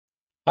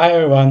Hi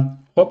everyone,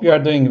 hope you are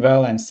doing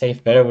well and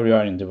safe wherever you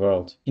are in the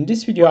world. In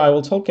this video I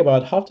will talk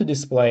about how to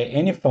display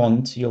any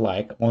font you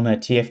like on a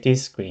TFT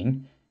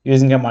screen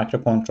using a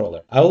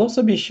microcontroller. I will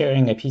also be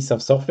sharing a piece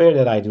of software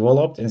that I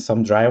developed and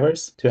some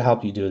drivers to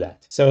help you do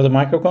that. So the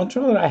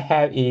microcontroller I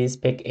have is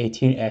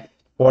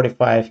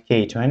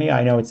PIC18F45K20.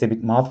 I know it's a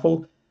bit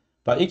mouthful,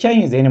 but you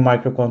can use any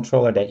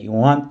microcontroller that you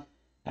want.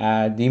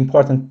 The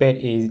important bit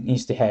is it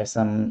needs to have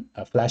some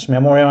flash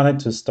memory on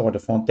it to store the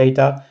font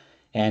data.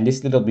 And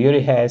this little beauty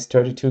has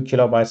 32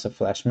 kilobytes of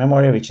flash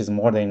memory, which is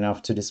more than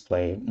enough to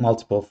display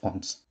multiple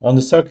fonts. On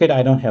the circuit,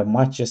 I don't have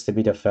much, just a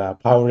bit of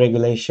power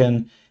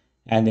regulation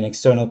and an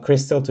external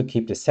crystal to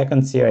keep the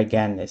seconds here.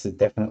 Again, this is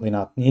definitely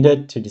not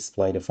needed to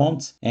display the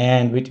fonts.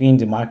 And between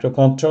the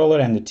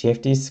microcontroller and the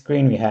TFT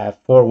screen, we have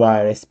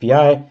 4-wire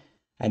SPI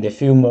and a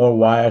few more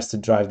wires to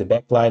drive the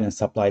backlight and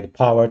supply the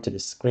power to the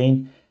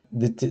screen.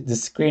 The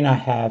screen I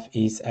have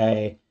is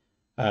a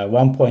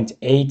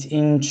 1.8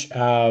 inch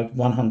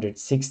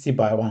 160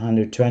 by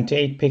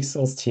 128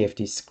 pixels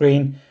TFT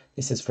screen.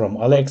 This is from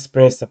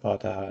AliExpress,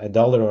 about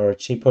 $1 or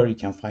cheaper. You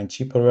can find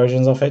cheaper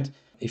versions of it.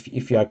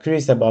 If you are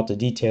curious about the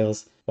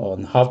details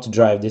on how to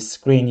drive this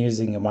screen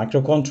using a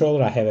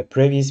microcontroller, I have a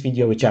previous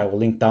video which I will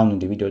link down in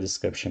the video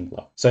description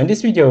below. So in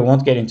this video we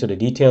won't get into the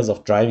details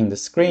of driving the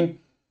screen,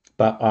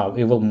 but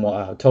we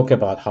will talk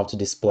about how to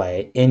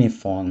display any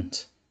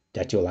font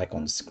that you like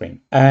on the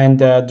screen. And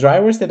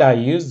drivers that I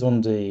used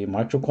on the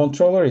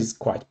microcontroller is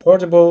quite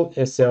portable.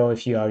 So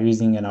if you are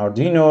using an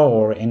Arduino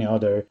or any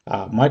other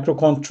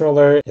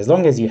microcontroller, as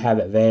long as you have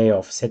a way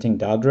of setting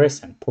the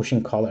address and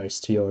pushing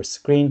colors to your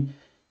screen,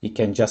 you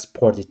can just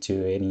port it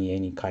to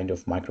any kind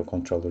of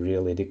microcontroller.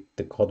 Really,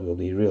 the code will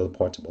be real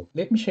portable.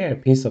 Let me share a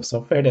piece of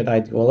software that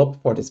I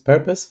developed for this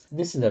purpose.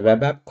 This is a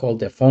web app called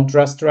the Font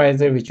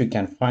Rasterizer, which you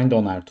can find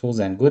on our tools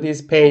and goodies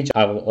page.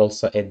 I will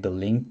also add the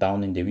link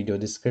down in the video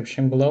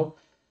description below.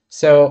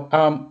 So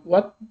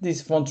what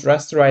this font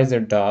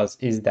rasterizer does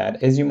is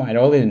that, as you might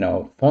already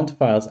know, font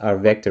files are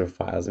vector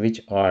files,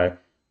 which are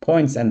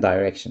points and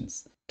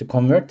directions. To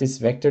convert this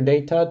vector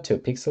data to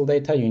pixel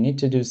data, you need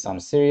to do some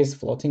serious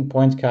floating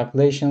point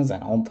calculations,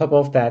 and on top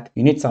of that,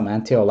 you need some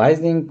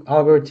anti-aliasing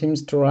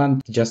algorithms to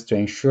run just to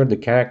ensure the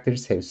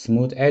characters have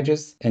smooth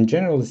edges. And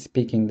generally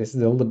speaking, this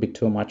is a little bit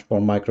too much for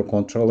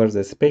microcontrollers,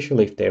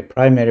 especially if their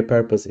primary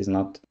purpose is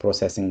not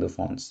processing the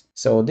fonts.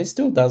 So this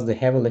tool does the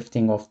heavy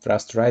lifting of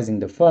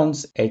rasterizing the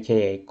fonts,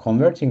 aka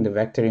converting the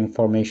vector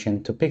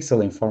information to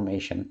pixel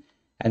information,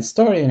 and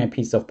store it in a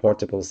piece of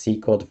portable C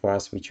code for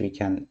us, which we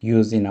can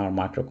use in our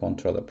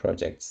microcontroller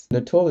projects. The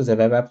tool is a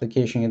web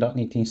application. You don't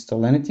need to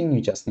install anything.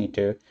 You just need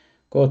to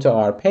go to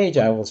our page.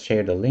 I will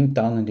share the link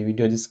down in the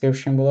video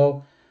description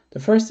below. The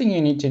first thing you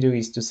need to do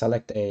is to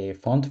select a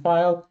font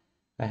file.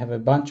 I have a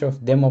bunch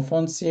of demo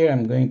fonts here.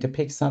 I'm going to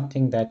pick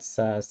something that's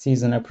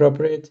season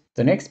appropriate.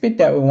 The next bit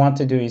that we want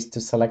to do is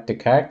to select the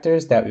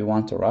characters that we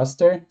want to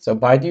raster. So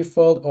by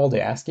default, all the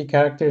ASCII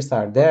characters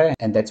are there,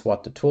 and that's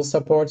what the tool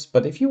supports.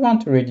 But if you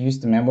want to reduce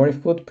the memory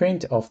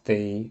footprint of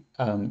the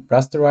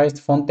rasterized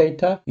font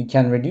data, you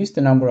can reduce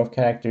the number of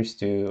characters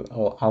to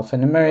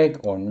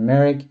alphanumeric or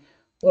numeric,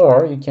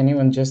 or you can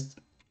even just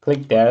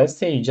click there. Let's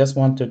say you just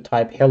want to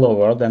type hello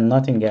world and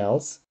nothing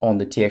else on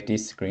the TFT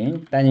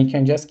screen. Then you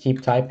can just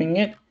keep typing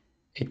it.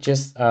 It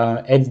just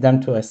adds them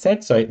to a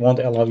set, so it won't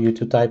allow you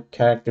to type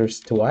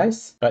characters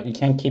twice, but you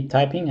can keep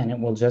typing and you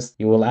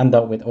will end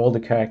up with all the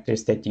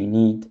characters that you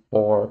need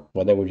for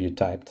whatever you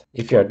typed.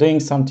 If you're doing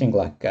something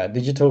like a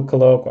digital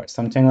clock or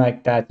something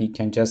like that, you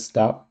can just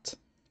start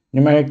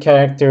numeric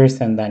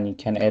characters, and then you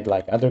can add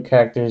like other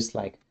characters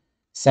like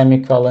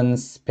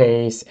semicolons,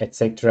 space,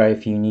 etc.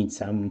 If you need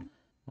some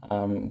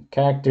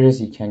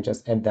characters, you can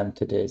just add them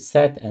to the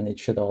set and it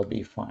should all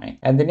be fine.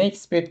 And the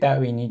next bit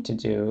that we need to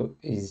do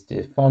is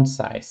the font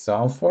size.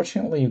 So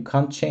unfortunately, you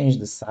can't change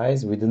the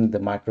size within the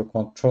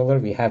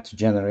microcontroller. We have to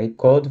generate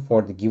code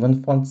for the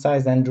given font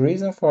size, and the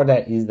reason for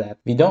that is that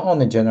we don't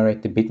only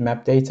generate the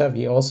bitmap data,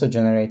 we also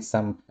generate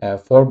some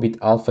 4-bit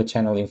alpha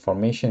channel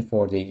information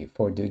for the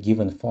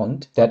given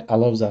font that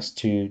allows us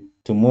to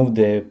move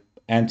the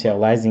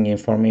anti-aliasing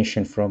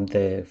information from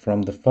the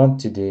font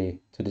to the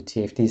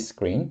TFT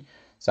screen.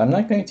 So I'm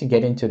not going to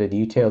get into the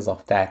details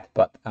of that,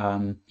 but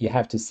you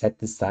have to set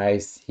the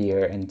size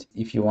here. And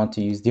if you want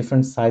to use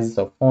different sizes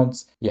of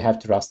fonts, you have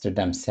to raster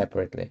them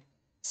separately.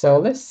 So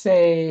let's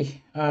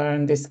say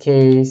in this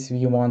case,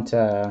 we want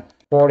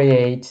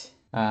 48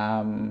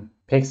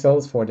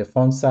 pixels for the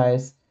font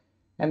size.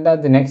 And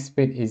then the next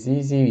bit is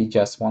easy. We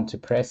just want to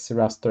press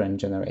raster and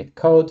generate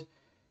code.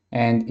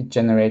 And it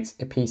generates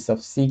a piece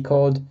of C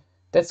code.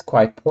 That's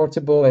quite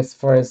portable as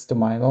far as to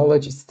my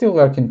knowledge. It's still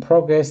work in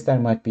progress. There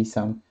might be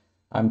some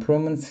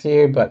improvements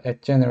here, but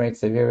it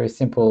generates a very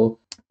simple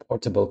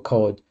portable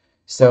code.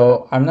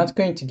 So I'm not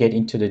going to get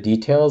into the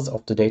details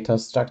of the data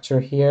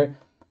structure here,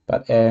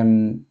 but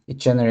it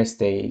generates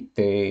the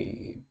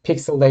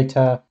pixel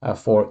data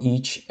for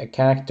each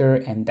character,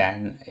 and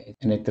then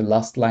at the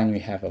last line we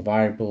have a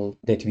variable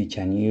that we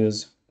can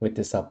use with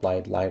the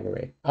supplied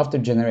library. After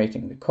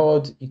generating the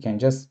code, you can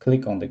just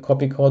click on the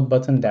copy code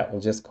button. That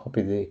will just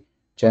copy the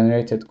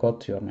generated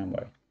code to your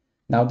memory.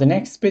 Now the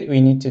next bit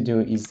we need to do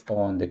is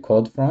on the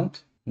code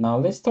front. Now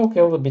let's talk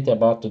a little bit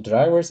about the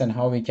drivers and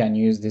how we can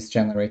use this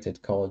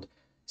generated code.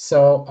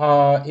 So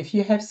if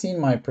you have seen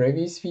my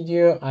previous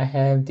video, I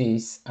have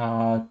this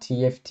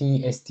TFT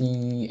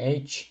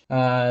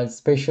SDH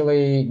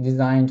specially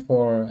designed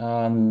for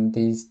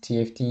these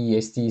TFT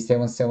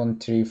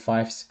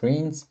ST7735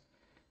 screens.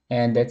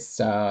 And that's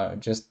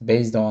just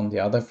based on the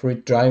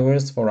Adafruits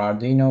drivers for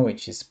Arduino,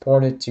 which is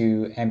ported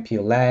to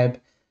MPLAB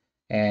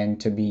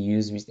and to be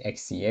used with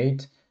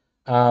XC8.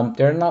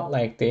 They're not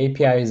like, the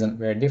API isn't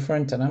very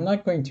different, and I'm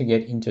not going to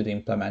get into the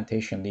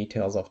implementation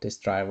details of this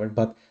driver,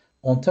 but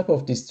on top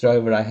of this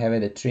driver, I have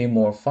added 3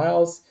 more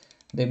files.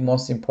 The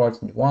most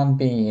important one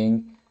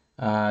being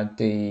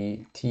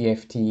the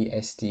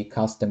TFT ST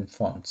custom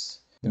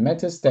fonts. The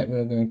methods that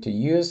we're going to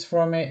use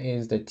from it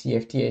is the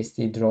TFT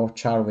ST draw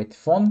char with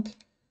font,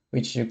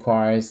 which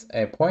requires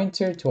a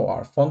pointer to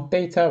our font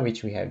data,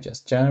 which we have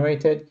just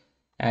generated.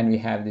 And we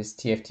have this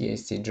TFT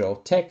ST draw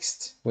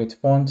text with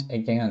font.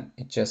 Again,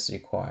 it just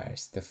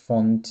requires the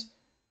font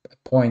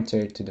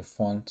pointer to the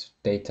font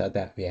data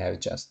that we have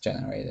just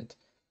generated.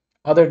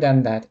 Other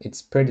than that,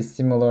 it's pretty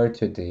similar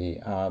to the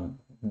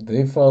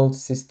default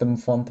system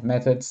font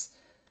methods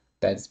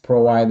that's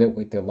provided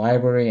with the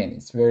library, and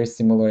it's very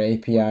similar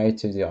API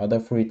to the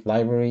Adafruits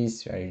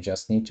libraries, where you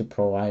just need to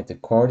provide the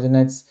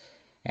coordinates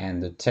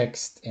and the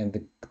text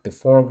and the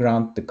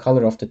foreground, the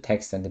color of the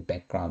text, and the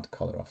background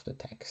color of the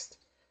text.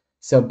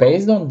 So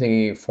based on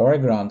the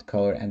foreground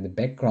color and the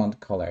background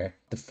color,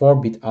 the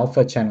 4-bit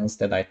alpha channels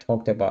that I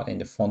talked about in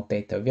the font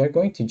data, we are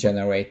going to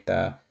generate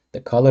the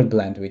color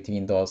blend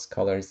between those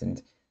colors,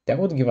 and that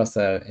would give us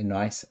a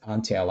nice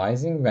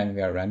anti-aliasing when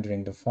we are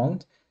rendering the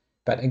font.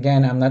 But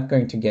again, I'm not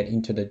going to get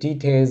into the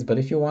details, but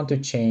if you want to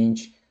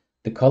change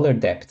the color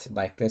depth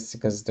like this,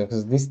 because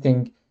this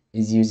thing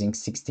is using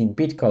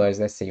 16-bit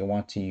colors, let's say you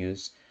want to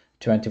use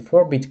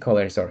 24-bit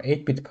colors or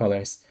 8-bit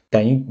colors,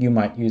 then you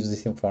might use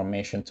this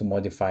information to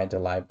modify the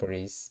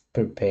library's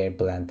prepare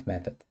blend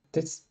method.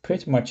 That's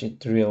pretty much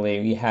it, really.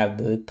 We have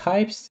the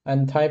types,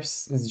 and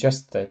types is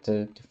just that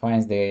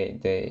defines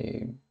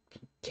the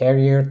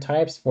carrier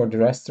types for the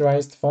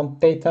rasterized font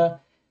data.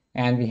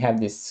 And we have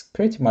this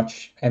pretty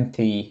much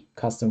empty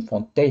custom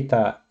font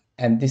data.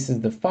 And this is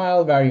the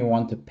file where you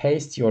want to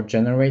paste your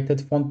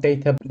generated font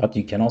data, but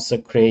you can also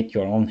create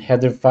your own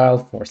header file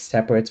for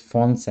separate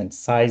fonts and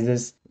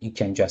sizes. You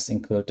can just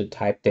include the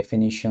type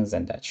definitions,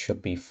 and that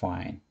should be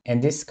fine.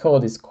 And this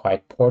code is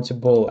quite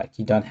portable, like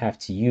you don't have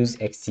to use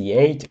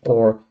XC8,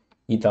 or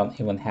you don't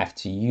even have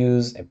to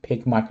use a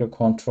PIC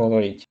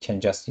microcontroller. You can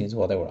just use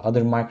whatever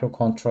other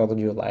microcontroller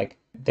you like.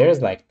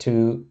 There's like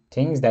 2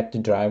 things that the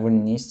driver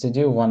needs to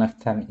do. One of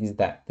them is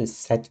that the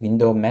set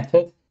window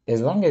method. As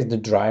long as the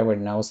driver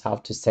knows how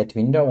to set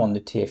window on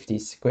the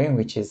TFT screen,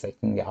 which is I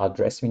think the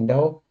address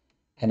window,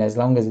 and as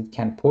long as it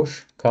can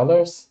push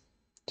colors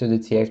to the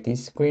TFT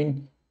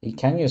screen, you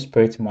can use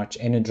pretty much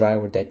any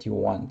driver that you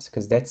want,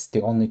 because that's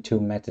the only 2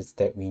 methods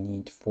that we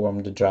need for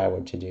the driver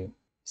to do.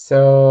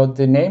 So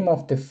the name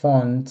of the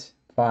font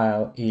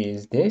file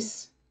is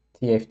this,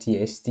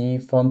 TFT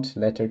ST font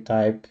letter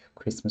type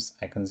Christmas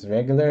icons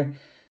regular.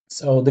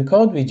 So the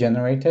code we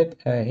generated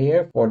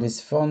here for this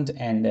font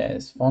and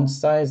font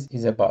size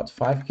is about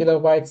 5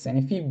 kilobytes. And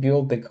if we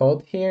build the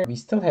code here, we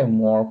still have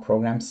more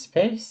program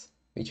space,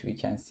 which we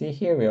can see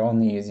here. We're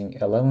only using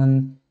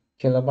 11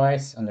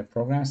 kilobytes on the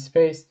program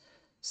space.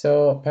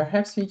 So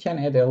perhaps we can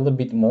add a little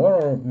bit more,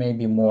 or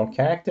maybe more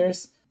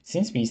characters.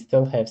 Since we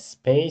still have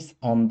space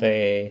on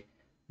the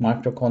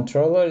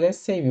microcontroller, let's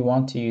say we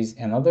want to use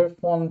another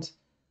font.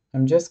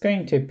 I'm just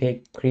going to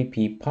pick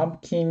Creepy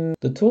Pumpkin.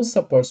 The tool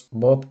supports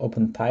both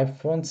open type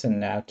fonts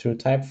and true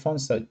type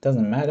fonts, so it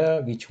doesn't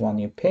matter which one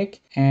you pick.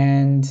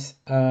 And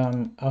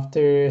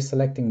after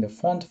selecting the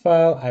font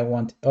file, I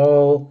want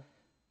all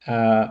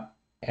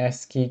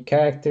ASCII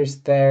characters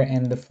there,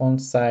 and the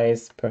font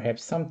size,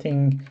 perhaps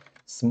something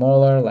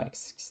smaller like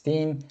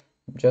 16.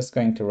 I'm just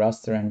going to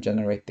raster and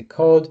generate the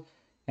code,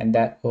 and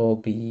that will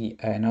be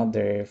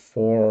another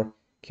 4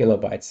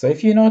 kilobytes. So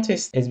if you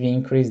notice, as we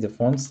increase the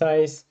font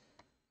size,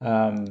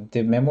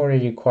 the memory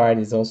required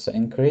is also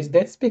increased.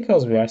 That's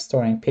because we are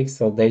storing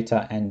pixel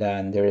data, and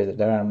then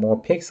there are more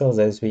pixels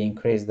as we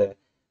increase the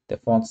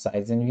font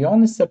size. And we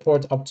only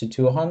support up to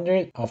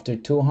 200. After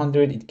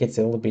 200, it gets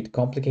a little bit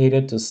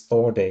complicated to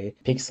store the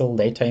pixel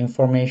data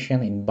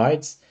information in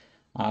bytes.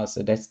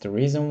 So that's the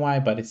reason why,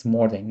 but it's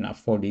more than enough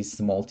for these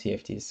small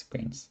TFT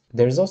screens.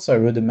 There's also a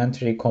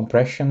rudimentary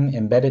compression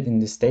embedded in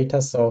this data,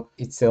 so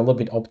it's a little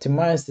bit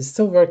optimized. It's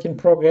still work in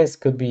progress,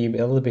 could be a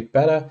little bit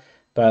better,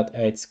 but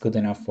it's good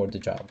enough for the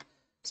job.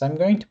 So I'm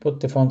going to put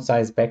the font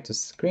size back to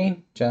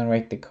screen,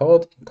 generate the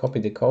code,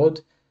 copy the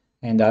code,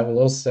 and I will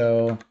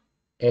also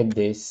add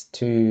this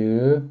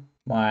to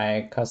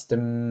my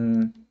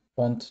custom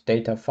font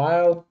data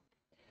file.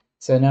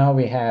 So now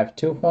we have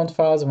 2 font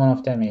files. One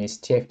of them is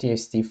TFT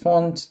ST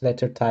font,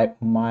 letter type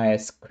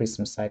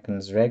Christmas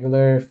icons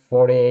regular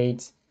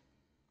 48,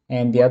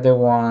 And the other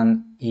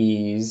one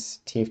is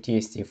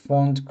TFT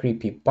font,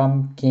 Creepy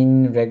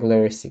Pumpkin,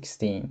 Regular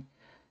 16.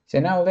 So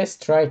now let's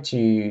try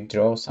to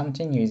draw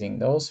something using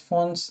those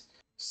fonts.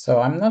 So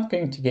I'm not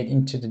going to get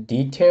into the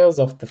details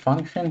of the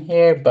function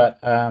here, but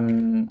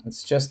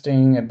it's just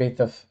doing a bit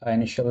of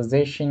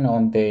initialization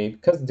on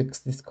because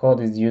this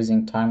code is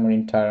using timer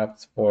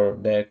interrupts for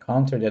the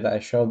counter that I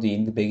showed you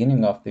in the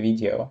beginning of the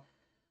video.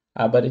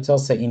 But it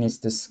also inits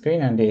the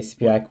screen and the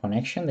SPI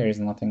connection. There is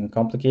nothing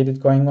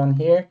complicated going on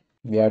here.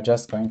 We are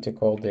just going to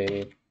call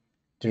the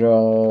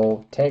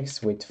draw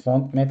text with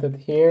font method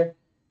here.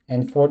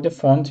 And for the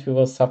font, we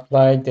will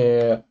supply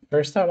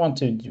first I want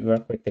to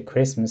work with the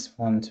Christmas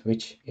font,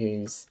 which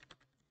is,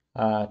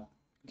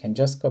 can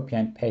just copy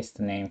and paste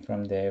the name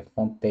from the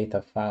font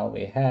data file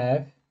we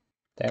have.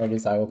 There it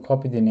is. I will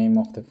copy the name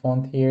of the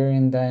font here,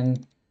 and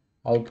then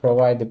I'll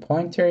provide the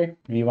pointer.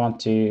 We want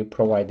to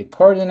provide the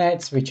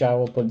coordinates, which I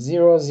will put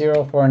 0,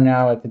 0 for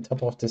now at the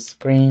top of the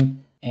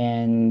screen.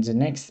 And the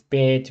next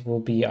bit will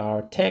be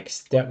our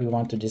text that we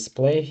want to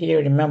display here.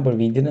 Remember,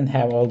 we didn't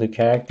have all the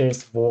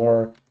characters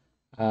for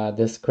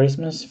this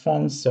Christmas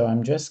font, so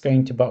I'm just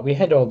going to, but we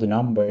had all the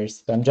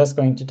numbers. So I'm just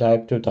going to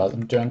type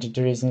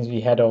 2023 since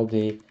we had all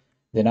the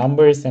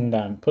numbers,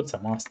 and put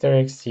some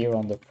asterisks here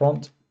on the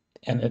front.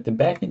 And at the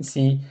back, you can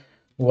see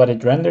what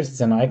it renders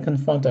is an icon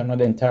font. I'm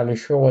not entirely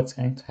sure what's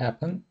going to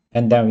happen.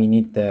 And then we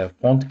need the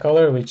font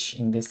color, which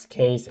in this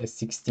case is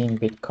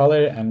 16-bit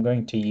color. I'm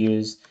going to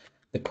use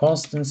the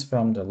constants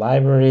from the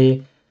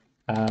library.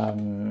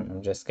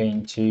 I'm just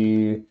going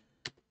to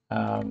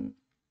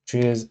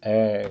choose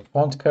a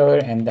font color,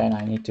 and then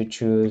I need to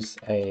choose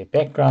a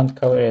background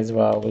color as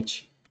well,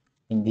 which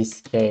in this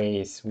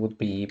case would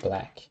be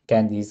black.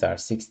 Again, these are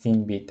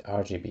 16-bit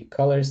RGB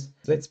colors.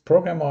 Let's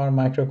program our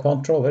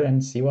microcontroller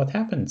and see what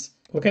happens.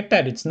 Look at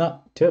that, it's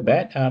not too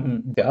bad.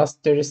 The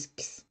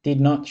asterisks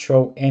did not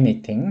show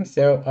anything,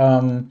 so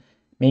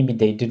maybe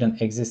they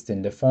didn't exist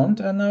in the font.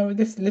 No,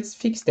 let's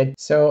fix that.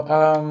 So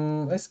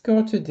let's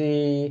go to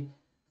the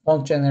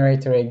font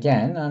generator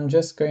again. I'm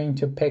just going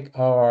to pick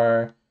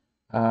our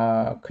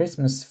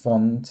Christmas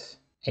font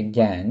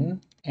again,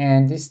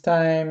 and this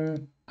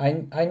time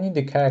I need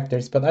the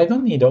characters, but I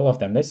don't need all of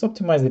them. Let's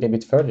optimize it a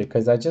bit further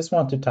because I just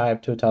want to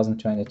type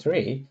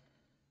 2023.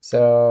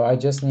 So I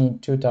just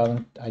need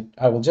 2000.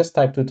 I will just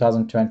type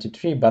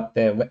 2023, but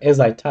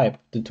as I type,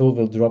 the tool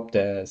will drop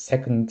the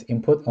second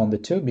input on the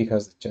 2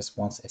 because it just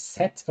wants a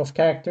set of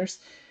characters.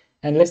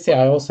 And let's say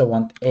I also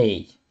want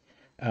A.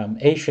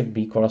 A should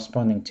be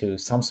corresponding to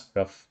some sort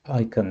of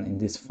icon in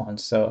this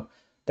font. So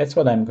that's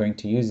what I'm going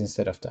to use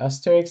instead of the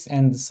asterisk.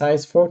 And the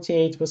size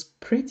 48 was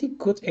pretty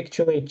good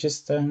actually. It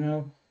just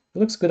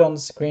looks good on the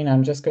screen.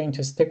 I'm just going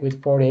to stick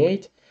with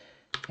 48,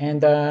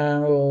 and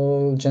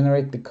we'll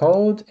generate the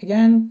code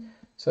again.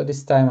 So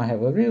this time I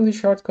have a really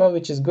short code,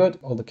 which is good.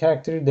 All the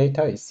character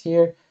data is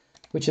here,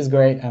 which is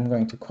great. I'm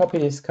going to copy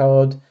this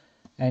code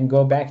and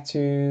go back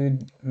to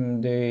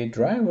the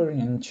driver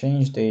and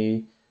change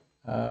the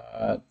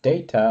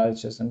data.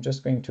 I'm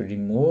just going to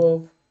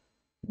remove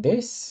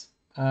this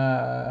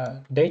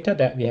data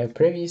that we have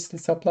previously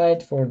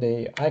supplied for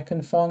the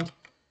icon font,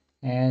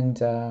 and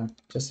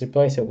just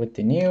replace it with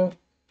the new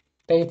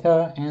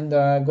data. And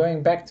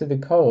going back to the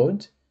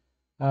code,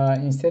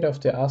 instead of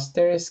the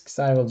asterisks,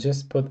 I will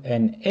just put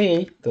an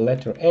A, the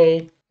letter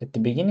A, at the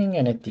beginning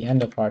and at the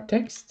end of our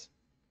text,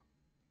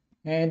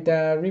 and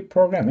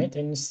reprogram it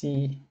and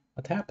see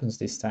what happens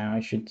this time.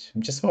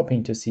 I'm just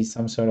hoping to see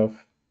some sort of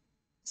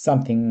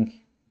something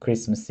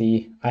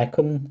Christmassy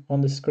icon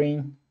on the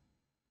screen.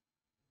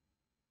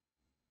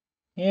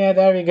 Yeah,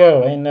 there we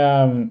go. And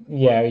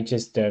yeah, it's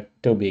just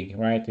too big,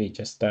 right?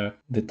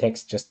 The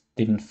text just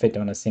didn't fit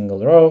on a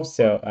single row,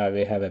 so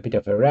we have a bit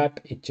of a wrap.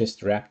 It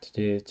just wrapped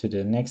to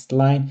the next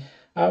line,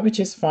 which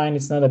is fine.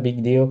 It's not a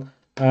big deal.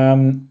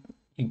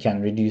 You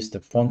can reduce the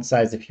font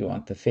size if you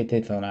want to fit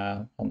it on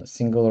a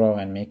single row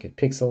and make it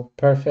pixel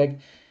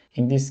perfect.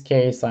 In this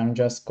case, I'm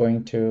just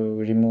going to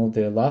remove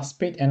the last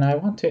bit, and I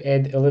want to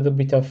add a little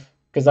bit of,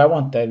 because I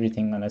want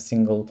everything on a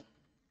single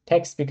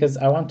text, because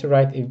I want to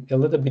write a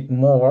little bit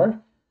more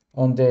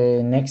on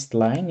the next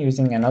line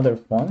using another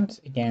font.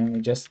 Again,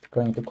 we're just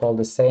going to call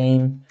the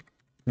same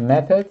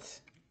method,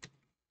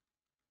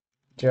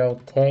 draw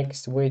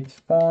text with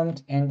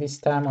font, and this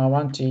time I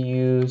want to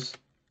use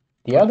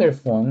the other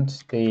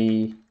font,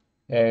 the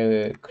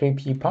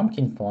Creepy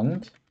Pumpkin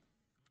font,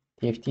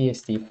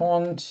 TFT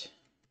font,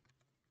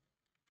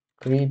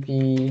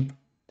 Creepy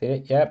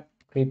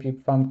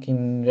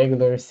Pumpkin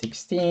Regular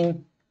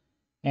 16.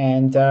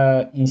 And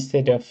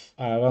instead of,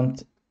 I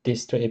want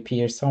this to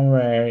appear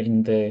somewhere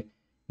in the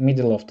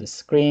middle of the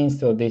screen.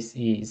 So this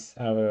is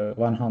our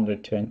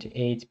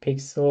 128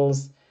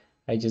 pixels.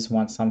 I just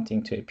want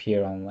something to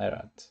appear on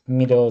the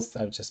middles.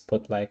 I'll just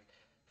put, like,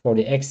 for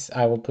the X,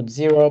 I will put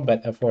 0,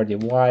 but for the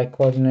Y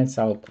coordinates,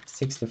 I will put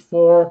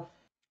 64.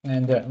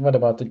 And what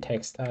about the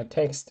text?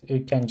 Text,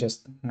 you can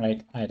just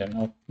write, I don't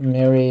know,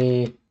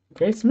 Merry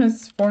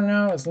Christmas for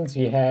now. Since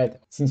we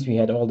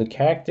had all the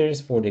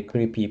characters for the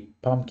Creepy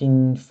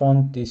Pumpkin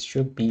font, this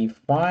should be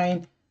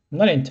fine. I'm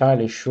not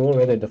entirely sure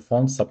whether the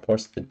font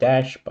supports the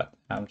dash, but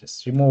I'll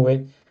just remove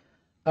it.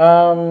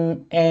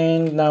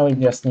 And now we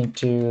just need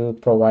to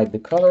provide the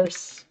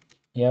colors,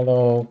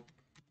 yellow,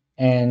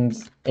 and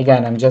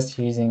again, I'm just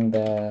using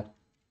the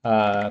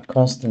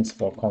constants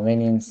for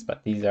convenience,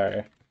 but these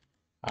are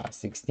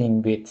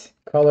 16-bit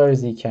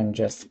colors. You can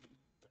just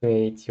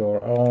create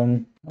your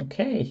own.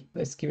 Okay,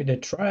 let's give it a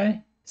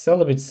try. It's a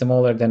little bit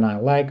smaller than I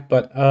like,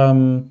 but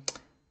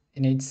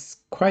and it's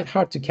quite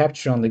hard to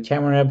capture on the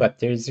camera, but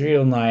there's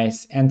real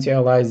nice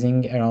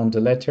anti-aliasing around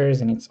the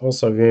letters, and it's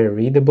also very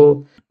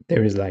readable.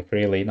 There is like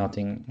really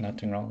nothing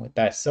wrong with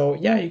that. So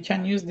yeah, you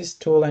can use this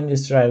tool and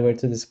this driver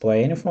to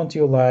display any font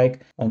you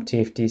like on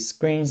TFT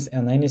screens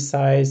and any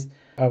size.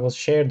 I will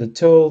share the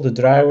tool, the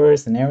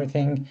drivers, and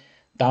everything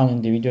down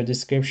in the video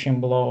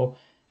description below.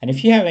 And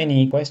if you have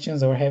any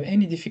questions or have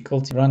any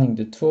difficulty running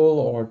the tool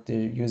or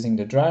using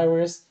the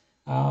drivers,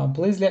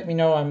 please let me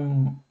know.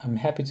 I'm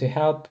happy to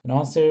help and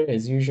answer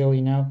as usual,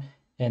 you know.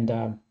 And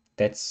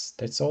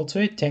that's all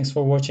to it. Thanks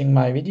for watching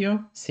my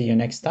video. See you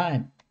next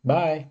time.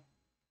 Bye.